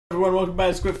Everyone, welcome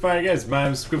back to Squidfire Guys. My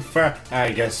name's Squidfire.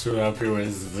 I guess who up here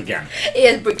is again.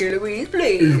 Yes, Booker Louise,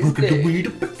 please. Louise.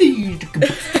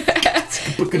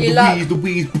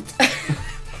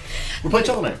 We're playing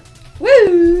Shovel Knight.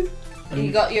 Woo!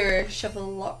 You got your shovel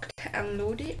locked and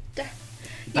loaded.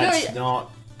 That's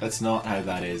not how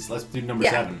that is. Let's do number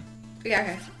 7. Yeah,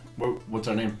 okay. What's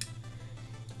our name?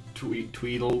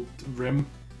 Tweedlrym?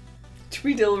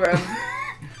 Tweedlrym.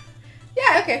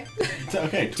 Yeah, okay.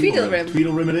 Okay, Tweedlrym.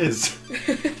 Tweedlrym it is.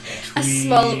 A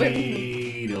small rim.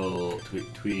 Tweedle.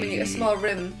 When you get a small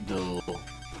rim.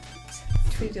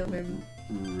 Tweedlrym.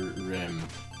 Rim.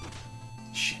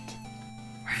 Shit.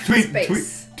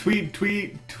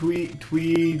 Tweedlrym.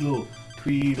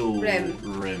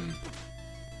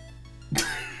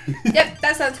 Yep,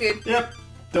 that sounds good. Yep,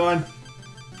 done.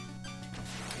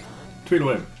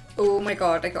 Tweedlrym. Oh my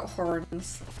god, I got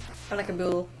horns. I'm like a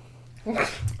bull.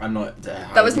 I'm not.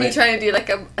 That was me trying to do like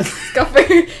a scuffer.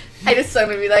 I just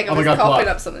sounded me like I was coughing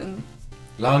up something.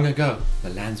 Long ago, the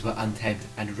lands were untamed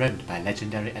and roamed by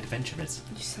legendary adventurers.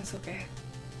 You sound so gay.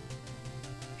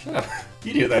 Shut up.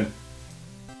 You do it then.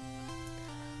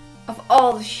 Of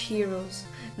all the heroes,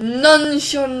 none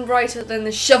shone brighter than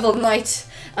the Shovel Knight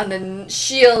and the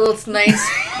Shield Knight.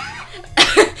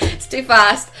 It's too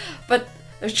fast. But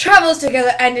their travels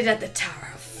together ended at the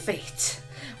Tower of Fate.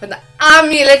 When the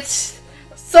amulet... something.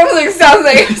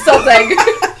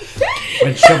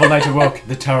 When Shovel Knight awoke,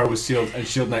 the tower was sealed and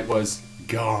Shield Knight was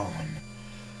gone.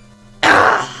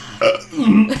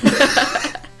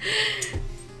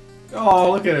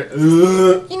 Oh, look at it.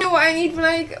 You know what I need when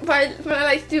I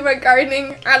like to do my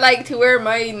gardening? I like to wear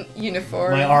my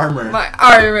uniform. My armor. My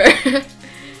armor.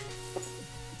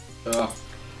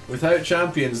 Without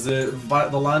champions, the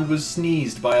land was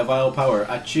sneezed by a vile power.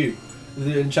 Achoo.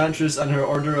 The Enchantress and her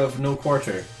Order of No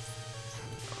Quarter.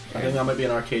 I think that might be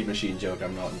an arcade machine joke,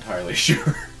 I'm not entirely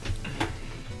sure.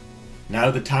 Now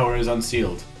the tower is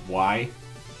unsealed. Why?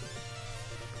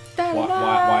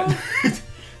 Why?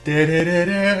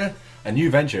 A new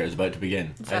venture is about to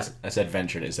begin. I said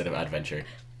venture instead of adventure.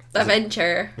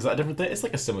 Adventure. Is that a different thing? It's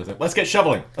like a similar thing. Let's get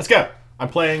shoveling. Let's go.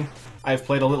 I've played a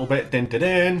little bit.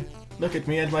 Look at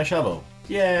me and my shovel.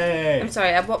 Yay! I'm sorry,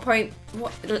 at what point...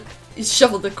 You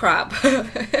shoveled the crab.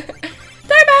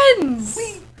 Diamonds!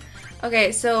 Whee!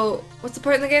 Okay, so what's the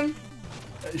point in the game?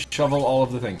 Shovel all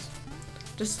of the things.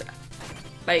 Just,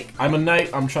 like... I'm a knight,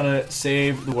 I'm trying to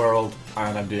save the world,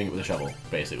 and I'm doing it with a shovel,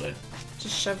 basically.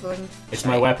 Just shoveling. It's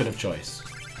my weapon of choice.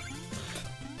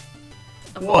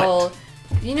 What? Well,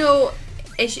 you know,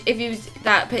 if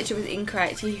that picture was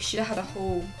incorrect, he should have had a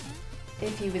hole.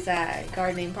 If he was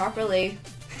gardening properly.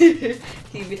 He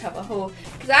would have a hole.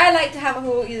 Because I like to have a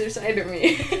hole either side of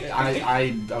me.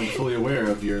 I'm fully aware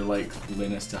of your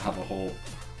likeliness to have a hole.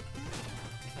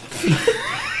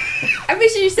 I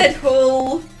wish you said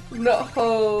hole, not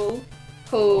hole.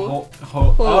 Hole.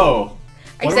 Oh.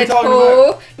 I said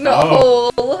hole, not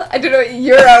hole. I don't know what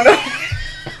you're on.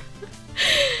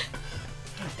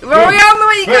 Were we on the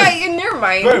way you got in your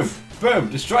mind? Boom!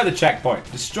 Boom! Destroy the checkpoint.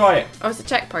 Destroy it. Oh, it's a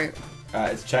checkpoint.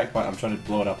 It's a checkpoint. I'm trying to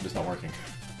blow it up and it's not working.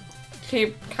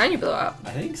 Can you blow it up?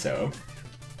 I think so.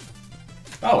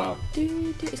 Oh well.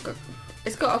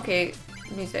 It's got okay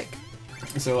music.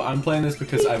 So I'm playing this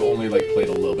because I've only played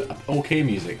a little bit. Okay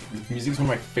music. Music's one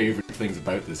of my favorite things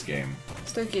about this game.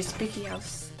 Stoky's Spooky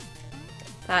House.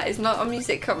 That is not a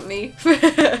music company.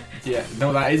 Yeah,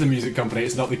 no, that is a music company.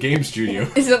 It's not the game studio.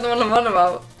 It's not the one I'm on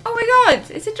about. Oh my god,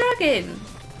 it's a dragon.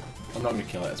 I'm not gonna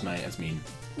kill it. It's mean.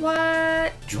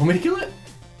 What? Do you want me to kill it?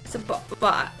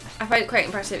 But I find it quite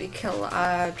impressive you kill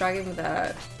a dragon with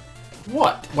a...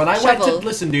 What? When I went to...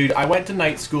 Listen, dude, I went to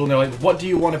night school and they're like, what do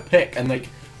you want to pick? And I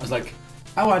was like,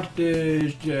 I want to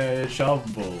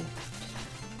shovel.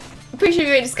 I'm pretty sure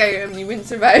you're in Skyrim, you wouldn't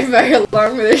survive very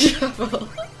long with a shovel.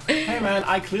 Hey man,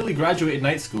 I clearly graduated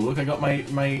night school. Look, I got my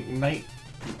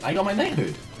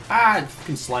knighthood. Ah,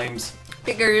 fucking slimes.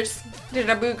 Boogers. They're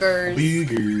the boogers.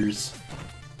 Boogers.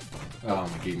 Oh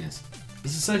my goodness.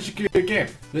 This is such a good game.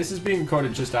 This is being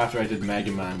recorded just after I did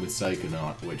Mega Man with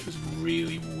Psychonaut, which was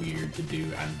really weird to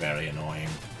do and very annoying.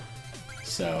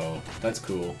 So, that's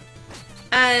cool.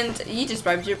 And you just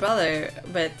bribed your brother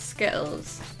with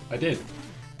Skittles. I did.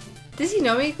 Does he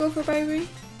know you go for bribery?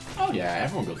 Oh yeah,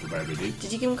 everyone goes for bribery, dude.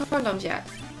 Did you give him condoms yet?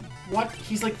 What?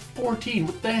 He's like 14.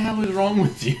 What the hell is wrong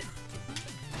with you?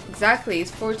 Exactly, he's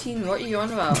 14. What are you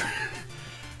on about?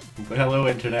 Hello,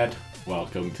 Internet.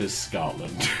 Welcome to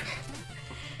Scotland.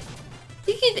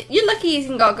 You're lucky he's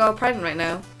got girl pregnant right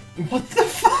now. What the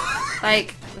fuck?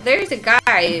 Like, there's a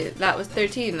guy that was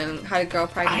 13 and had a girl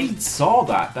pregnant. I saw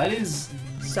that. That is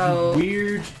so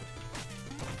weird.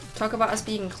 Talk about us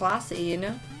being classy, you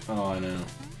know? Oh, I know.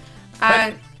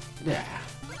 And Yeah.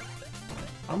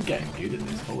 I'm getting good at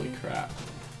this, holy crap.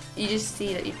 you just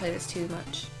see that you play this too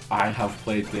much. I have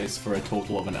played this for a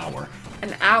total of an hour.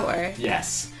 An hour?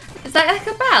 Yes. Is that like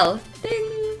a bell?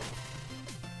 Ding!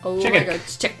 Oh Chicken. my god,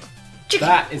 it's chicken. Chicken!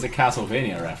 That is a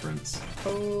Castlevania reference.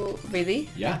 Oh, really?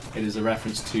 Yeah, it is a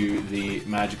reference to the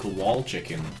magical wall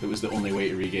chicken that was the only way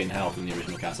to regain health in the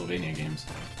original Castlevania games.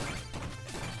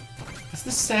 That's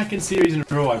the second series in a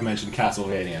row I've mentioned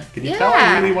Castlevania. Can you tell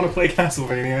I really want to play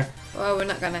Castlevania? Well, we're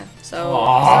not gonna. So,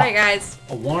 Aww. sorry guys.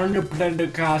 I want to play the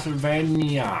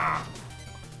Castlevania.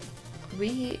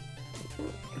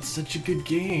 It's such a good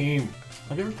game.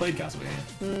 Have you ever played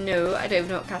Castlevania? No, I don't even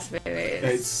know what Castlevania is.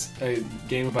 It's a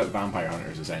game about vampire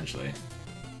hunters, essentially.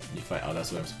 You fight. Oh,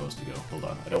 that's where I'm supposed to go. Hold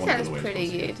on. I don't want to go the way I'm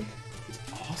supposed to go. Sounds pretty good.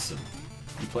 It's awesome.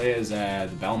 You play as the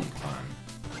Belmont clan.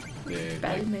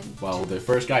 Belmont. Well, the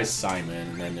first guy's Simon,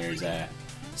 and then there's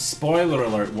spoiler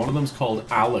alert, one of them's called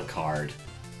Alucard.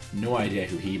 No idea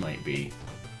who he might be.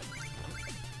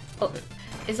 Oh,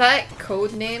 is that a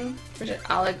code name? Or is it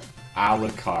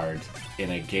Alucard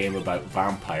in a game about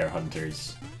vampire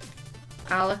hunters.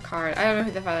 Alucard. I don't know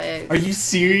who the fella is. Are you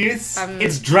serious?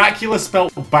 It's Dracula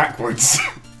spelled backwards.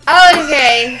 Oh,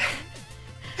 okay.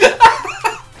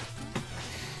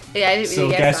 Yeah, I didn't really So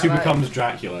guess guess that, who but- becomes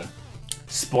Dracula?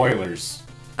 Spoilers.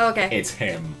 Oh, okay. It's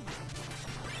him.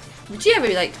 Would you ever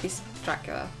like to be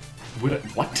Dracula? Would I,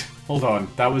 what? Hold on.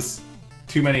 That was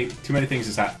too many things.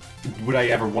 Is that? Would I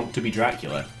ever want to be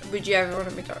Dracula? Would you ever want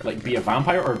to be Dracula? Like be a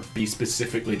vampire or be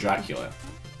specifically Dracula?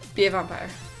 Be a vampire.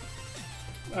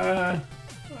 I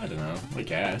don't know. I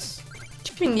guess. What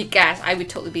do you mean you guess? I would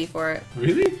totally be for it.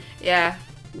 Really? Yeah.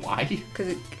 Why?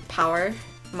 Because power.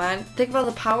 Man, think of all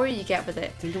the power you get with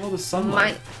it. Think of all the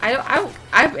sunlight.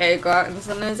 I barely go out in the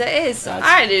sun as it is, so That's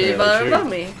I didn't bother fairly about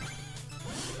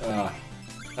me.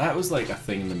 That was like a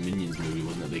thing in the Minions movie,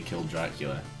 wasn't it? They killed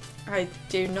Dracula. I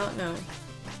do not know.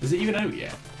 Is it even out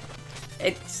yet?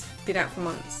 It's been out for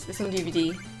months. It's on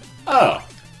DVD. Oh!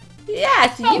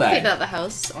 Yeah, so Well you've then. been out the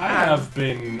house. I have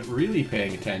been really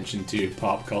paying attention to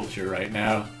pop culture right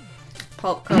now.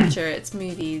 Pop culture, it's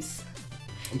movies.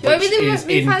 Which really is make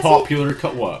me in fancy? popular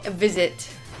what? A Visit,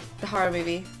 the horror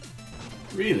movie.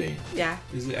 Really? Yeah.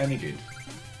 Is it any good?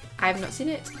 I have not seen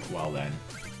it. Well then.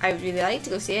 I would really like to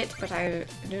go see it, but I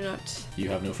do not You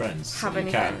have no friends. have so you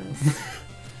any can't. friends.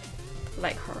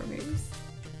 Like horror movies.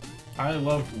 I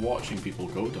love watching people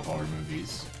go to horror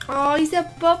movies. Oh, he's a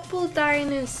bubble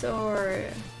dinosaur.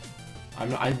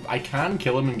 I can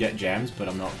kill him and get gems, but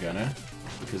I'm not gonna.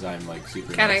 Because I'm like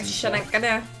super Can I? nice and Should I? stuff.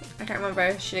 Gonna? I can't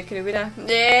remember. Should I? Could I? Would I?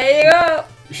 There you go.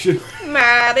 Should-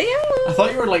 Mario. I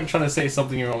thought you were like trying to say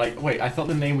something. You were like, wait, I thought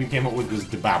the name we came up with was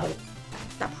Debabble.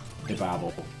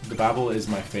 Debabble. Debabble is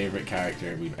my favorite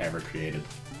character we've ever created.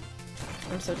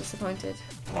 I'm so disappointed.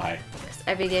 Why? Because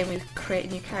every game we create a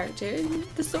new character and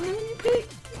there's so many you pick.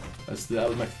 That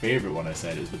was my favorite one I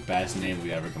said. It was the best name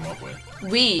we've ever come up with.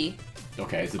 We.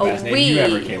 Okay, it's the Oh, best name we. you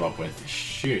ever came up with.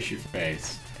 Shush your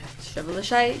face. Shovel the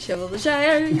shite, shovel the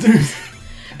shire.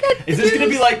 Is this gonna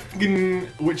be like fucking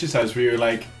Witch's House where you're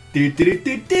like do do do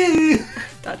do do?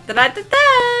 Da, da, da, da,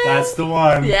 da. That's the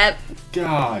one. Yep.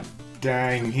 God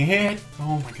dang it.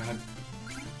 Oh my god.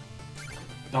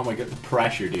 Oh my god, the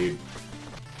pressure, dude.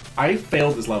 I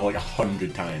failed this level like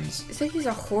 100 times. It's like he's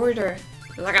a hoarder.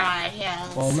 Like, ah,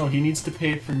 yes. Well, no, he needs to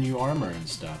pay for new armor and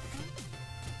stuff.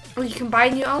 Oh, you can buy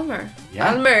new armor.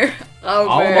 Yeah. Armor.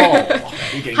 Almo.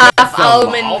 You can Half get some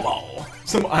almond. almo.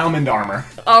 Some almond armor.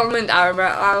 Almond armor.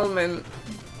 Almond.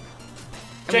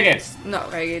 Chicken. It's not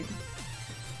very good.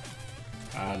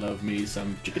 I love me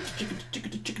some chicken.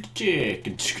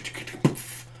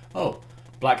 Oh,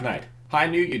 Black Knight. I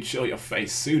knew you'd show your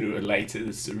face sooner or later,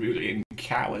 the cerulean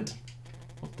coward.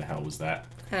 What the hell was that?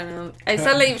 I don't know. It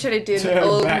sounded like you were trying to do an Turn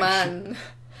old back. man.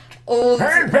 Old.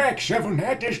 Turn back, Shovel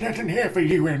Knight. There's nothing here for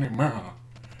you anymore.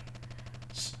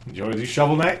 Do you want to do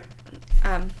Shovel Knight?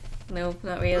 No,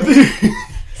 not really.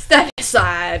 Step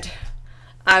aside.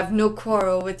 I've no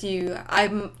quarrel with you.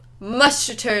 I must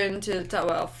return to the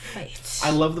Tower of Fate.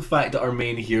 I love the fact that our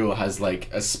main hero has like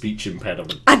a speech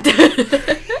impediment.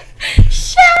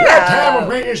 Shut That time up!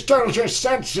 when you stole your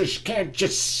senses, can't you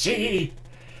see?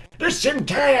 This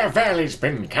entire valley's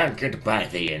been conquered by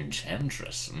the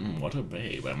Enchantress. What a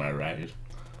babe, am I right?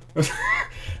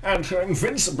 And her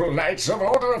invincible knights of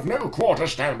Order of No Quarter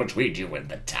stand between you and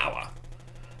the tower.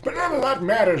 But none of that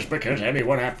matters because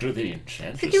anyone after the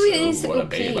Enchantress You really need to What go a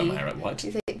babe, am pee. I right? What?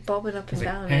 He's like bobbing up and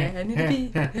down there. I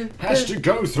need to be. has to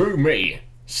go through me.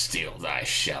 Steal thy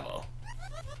shovel.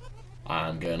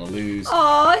 I'm gonna lose.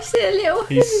 Aw, I see a little.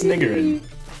 He's sniggering.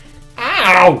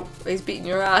 Ow! He's beating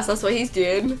your ass. That's what he's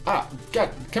doing. Ah, God,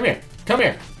 come here. Come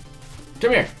here.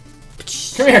 Come here.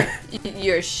 Come here.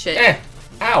 You're shit.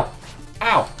 Ow.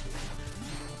 Ow.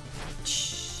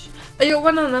 Oh, you got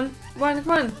one on them. Come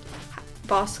on.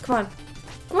 Boss, come on.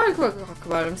 Come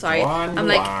on. I'm sorry. I'm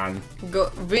like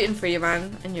rooting for you,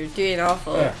 man, and you're doing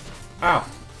awful. Ow.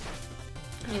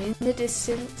 And in the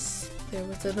distance, there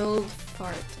was an old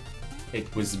fart.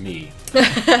 It was me.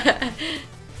 Can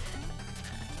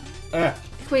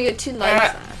we get 2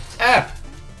 lives left?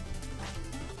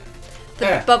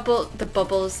 The bubbles,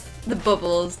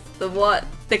 the what?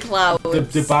 The clouds.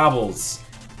 The babbles.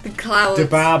 The clouds. The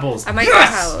babbles. I might get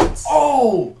clouds.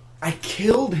 Oh! I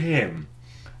killed him.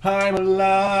 I'm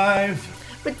alive.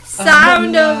 With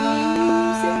sound of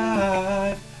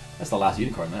music. That's the last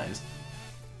unicorn, that is.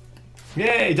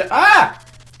 Yay! Ah!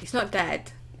 He's not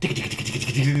dead.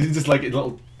 Just like a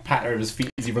little patter of his feet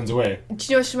as he runs away. Do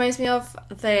you know what reminds me of?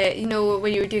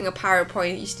 When you were doing a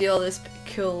PowerPoint, you see all this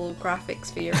cool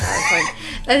graphics for your PowerPoint.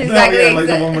 That's exactly yeah, like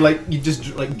the one where like you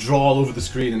just like draw all over the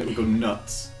screen and it would go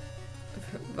nuts.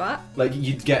 What? Like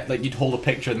you'd hold a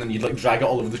picture and then you'd like drag it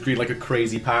all over the screen like a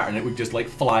crazy pattern. It would just like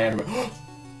fly everywhere.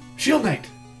 Shield Knight!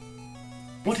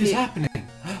 What is happening?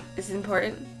 Is it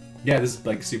important? Yeah, this is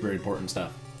like super important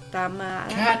stuff.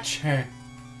 Catch her.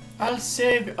 I'll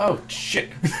save you. Oh shit!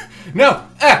 No!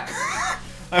 Ah!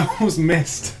 I almost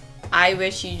missed. I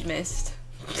wish you missed.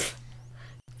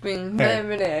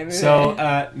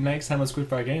 So next time on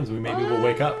Squidfire Games, we maybe will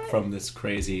wake up from this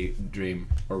crazy dream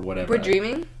or whatever. We're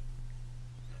dreaming?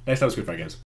 Next time on Squidfire Games.